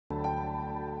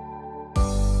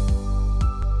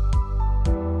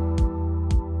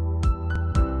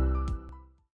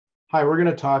Hi, we're going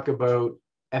to talk about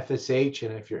FSH,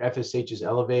 and if your FSH is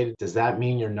elevated, does that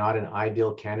mean you're not an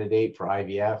ideal candidate for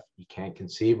IVF? You can't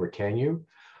conceive, or can you?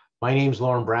 My name is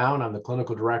Lorne Brown. I'm the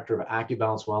Clinical Director of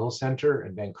AccuBalance Wellness Center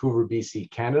in Vancouver,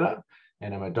 BC, Canada,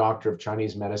 and I'm a doctor of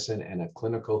Chinese medicine and a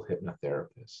clinical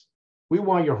hypnotherapist. We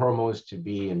want your hormones to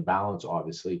be in balance,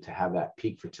 obviously, to have that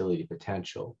peak fertility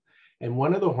potential. And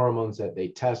one of the hormones that they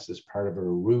test as part of a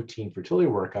routine fertility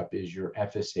workup is your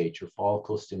FSH, or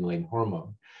follicle stimulating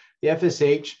hormone. The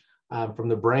FSH, from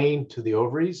the brain to the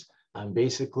ovaries,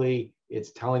 basically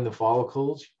it's telling the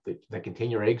follicles that contain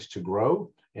your eggs to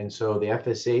grow. And so the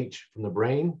FSH from the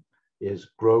brain is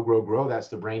grow, grow, grow. That's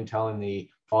the brain telling the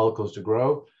follicles to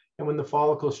grow. And when the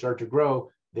follicles start to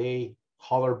grow, they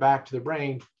holler back to the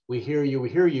brain, we hear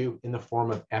you, in the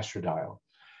form of estradiol.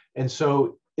 And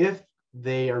so if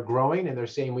they are growing and they're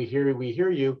saying, we hear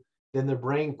you, then the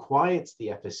brain quiets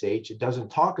the FSH. It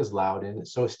doesn't talk as loud, and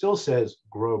so it still says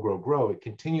grow, grow, grow. It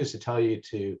continues to tell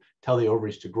the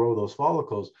ovaries to grow those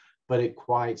follicles, but it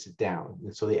quiets it down.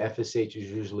 And so the FSH is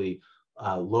usually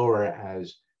lower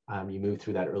as you move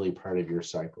through that early part of your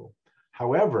cycle.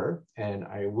 However, and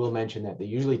I will mention that they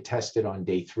usually test it on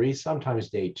day 3, sometimes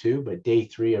day 2, but day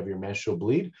 3 of your menstrual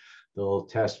bleed, they'll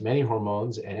test many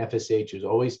hormones, and FSH is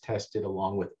always tested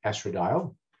along with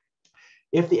estradiol.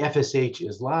 If the FSH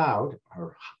is loud,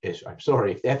 if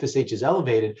the FSH is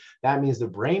elevated, that means the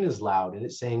brain is loud and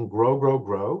it's saying grow, grow,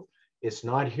 grow. It's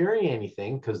not hearing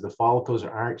anything because the follicles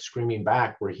aren't screaming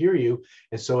back, we hear you.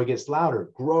 And so it gets louder,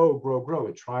 grow, grow, grow.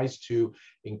 It tries to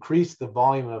increase the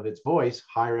volume of its voice,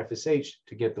 higher FSH,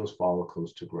 to get those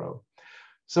follicles to grow.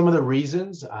 Some of the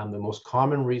reasons, the most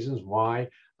common reasons why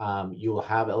you will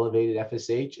have elevated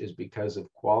FSH is because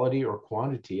of quality or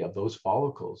quantity of those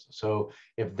follicles. So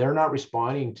if they're not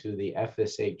responding to the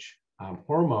FSH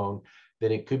hormone,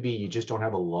 then it could be you just don't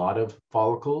have a lot of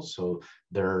follicles. So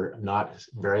they're not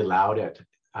very loud at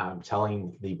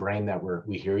telling the brain that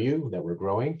we hear you, that we're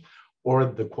growing, or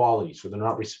the quality. So they're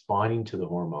not responding to the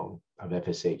hormone of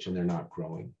FSH and they're not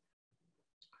growing.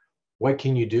 What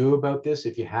can you do about this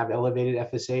if you have elevated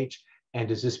FSH? And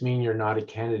does this mean you're not a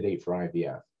candidate for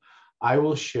IVF? I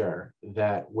will share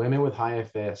that women with high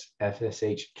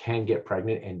FSH can get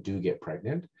pregnant and do get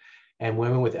pregnant. And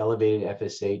women with elevated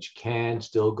FSH can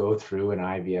still go through an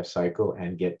IVF cycle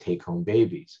and get take-home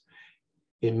babies.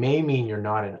 It may mean you're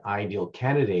not an ideal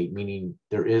candidate, meaning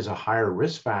there is a higher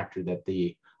risk factor that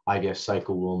the IVF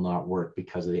cycle will not work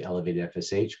because of the elevated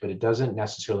FSH, but it doesn't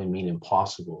necessarily mean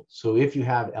impossible. So if you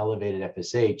have elevated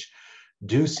FSH,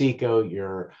 do seek out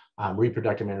your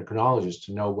reproductive endocrinologist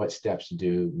to know what steps to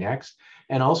do next,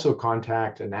 and also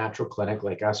contact a natural clinic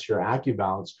like us here at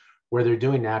AccuBalance, where they're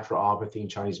doing naturopathy and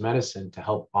Chinese medicine to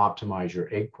help optimize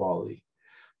your egg quality.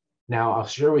 Now, I'll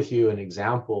share with you an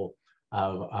example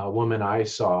of a woman I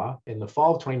saw. In the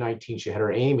fall of 2019, she had her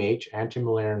AMH,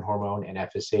 anti-Mullerian hormone, and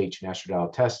FSH and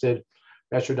estradiol tested.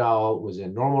 Estradiol was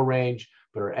in normal range,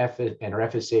 but her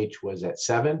FSH was at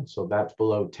 7, so that's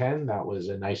below 10. That was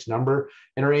a nice number,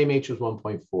 and her AMH was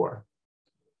 1.4.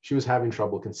 She was having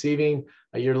trouble conceiving.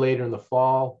 A year later in the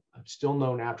fall, still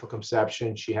no natural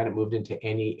conception. She hadn't moved into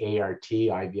any ART,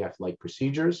 IVF-like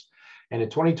procedures. And in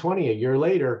 2020, a year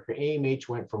later, her AMH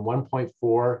went from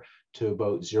 1.4 to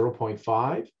about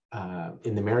 0.5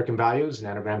 in the American values,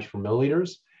 nanograms per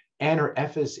milliliters. And her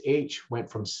FSH went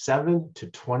from 7 to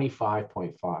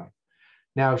 25.5.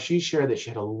 Now, she shared that she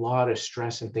had a lot of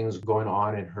stress and things going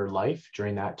on in her life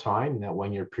during that time, in that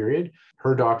 1-year period.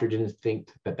 Her doctor didn't think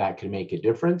that that could make a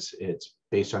difference. It's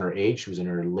based on her age. She was in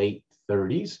her late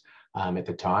 30s at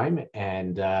the time.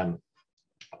 And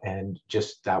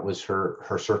just that was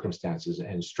her circumstances.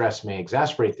 And stress may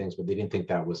exacerbate things, but they didn't think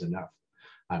that was enough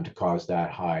to cause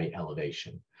that high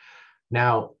elevation.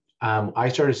 Now, I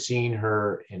started seeing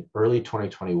her in early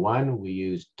 2021. We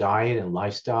used diet and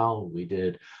lifestyle. We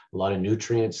did a lot of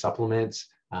nutrient supplements.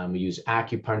 We used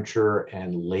acupuncture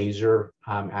and laser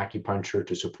acupuncture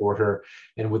to support her.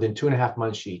 And within 2.5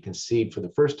 months, she conceived for the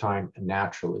first time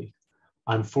naturally.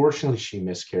 Unfortunately, she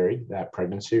miscarried that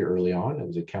pregnancy early on. It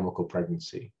was a chemical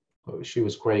pregnancy. She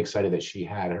was quite excited that she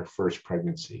had her first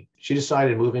pregnancy. She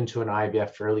decided to move into an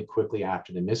IVF fairly quickly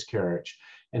after the miscarriage.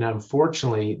 And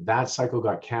unfortunately, that cycle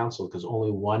got canceled because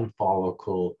only one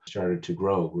follicle started to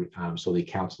grow. So they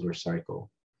canceled her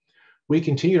cycle. We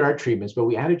continued our treatments, but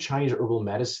we added Chinese herbal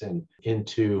medicine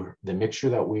into the mixture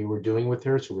that we were doing with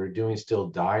her. So we were doing still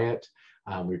diet.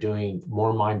 We're doing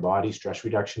more mind-body stress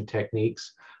reduction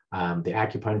techniques. The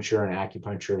acupuncture and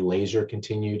acupuncture laser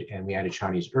continued, and we added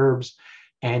Chinese herbs.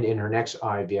 And in her next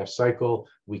IVF cycle,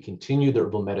 we continued the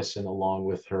herbal medicine along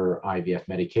with her IVF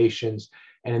medications.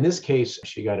 And in this case,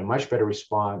 she got a much better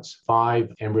response.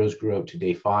 5 embryos grew out to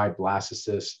day 5,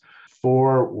 blastocysts.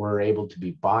 4 were able to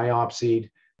be biopsied,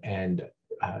 and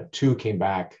 2 came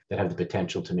back that have the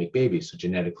potential to make babies, so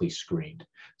genetically screened.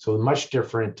 So a much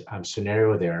different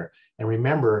scenario there. And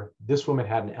remember, this woman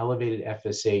had an elevated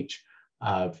FSH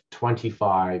of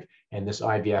 25, and this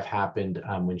IVF happened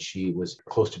when she was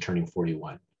close to turning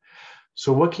 41.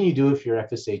 So what can you do if your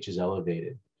FSH is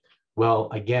elevated? Well,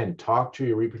 again, talk to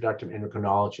your reproductive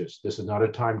endocrinologist. This is not a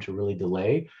time to really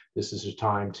delay. This is a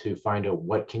time to find out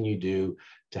what can you do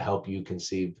to help you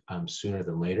conceive sooner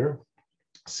than later.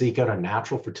 Seek out a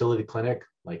natural fertility clinic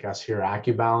like us here at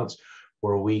AccuBalance,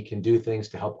 where we can do things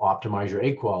to help optimize your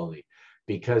egg quality.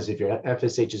 Because if your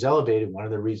FSH is elevated, one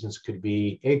of the reasons could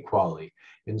be egg quality.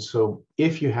 And so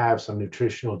if you have some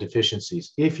nutritional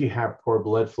deficiencies, if you have poor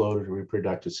blood flow to the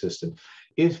reproductive system,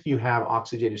 if you have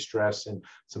oxidative stress and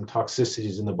some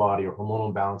toxicities in the body or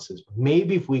hormonal imbalances,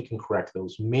 maybe if we can correct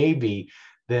those, maybe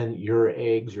then your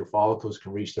eggs, your follicles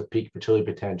can reach their peak fertility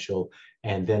potential,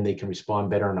 and then they can respond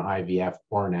better on IVF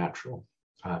or natural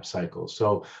cycles.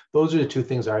 So those are the 2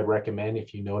 things I'd recommend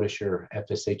if you notice your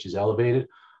FSH is elevated.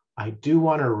 I do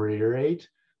want to reiterate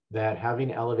that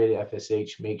having elevated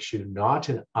FSH makes you not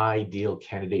an ideal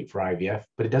candidate for IVF,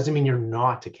 but it doesn't mean you're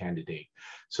not a candidate.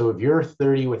 So if you're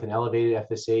 30 with an elevated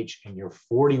FSH and you're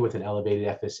 40 with an elevated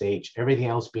FSH, everything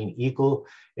else being equal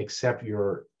except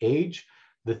your age,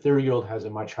 the 30-year-old has a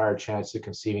much higher chance of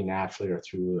conceiving naturally or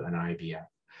through an IVF.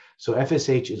 So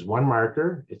FSH is one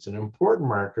marker. It's an important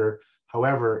marker.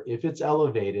 However, if it's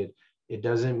elevated, it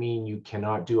doesn't mean you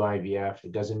cannot do IVF.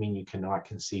 It doesn't mean you cannot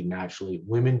conceive naturally.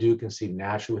 Women do conceive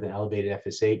naturally with an elevated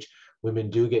FSH. Women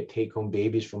do get take-home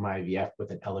babies from IVF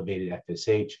with an elevated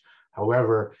FSH.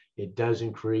 However, it does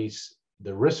increase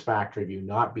the risk factor of you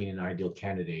not being an ideal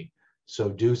candidate. So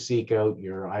do seek out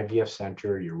your IVF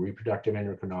center, your reproductive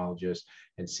endocrinologist,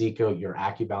 and seek out your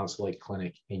AccuBalance-like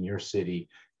clinic in your city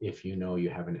if you know you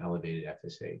have an elevated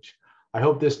FSH. I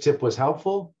hope this tip was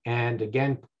helpful. And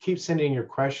again, keep sending your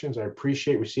questions. I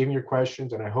appreciate receiving your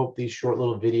questions. And I hope these short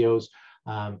little videos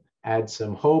add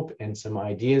some hope and some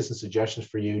ideas and suggestions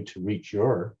for you to reach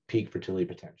your peak fertility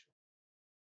potential.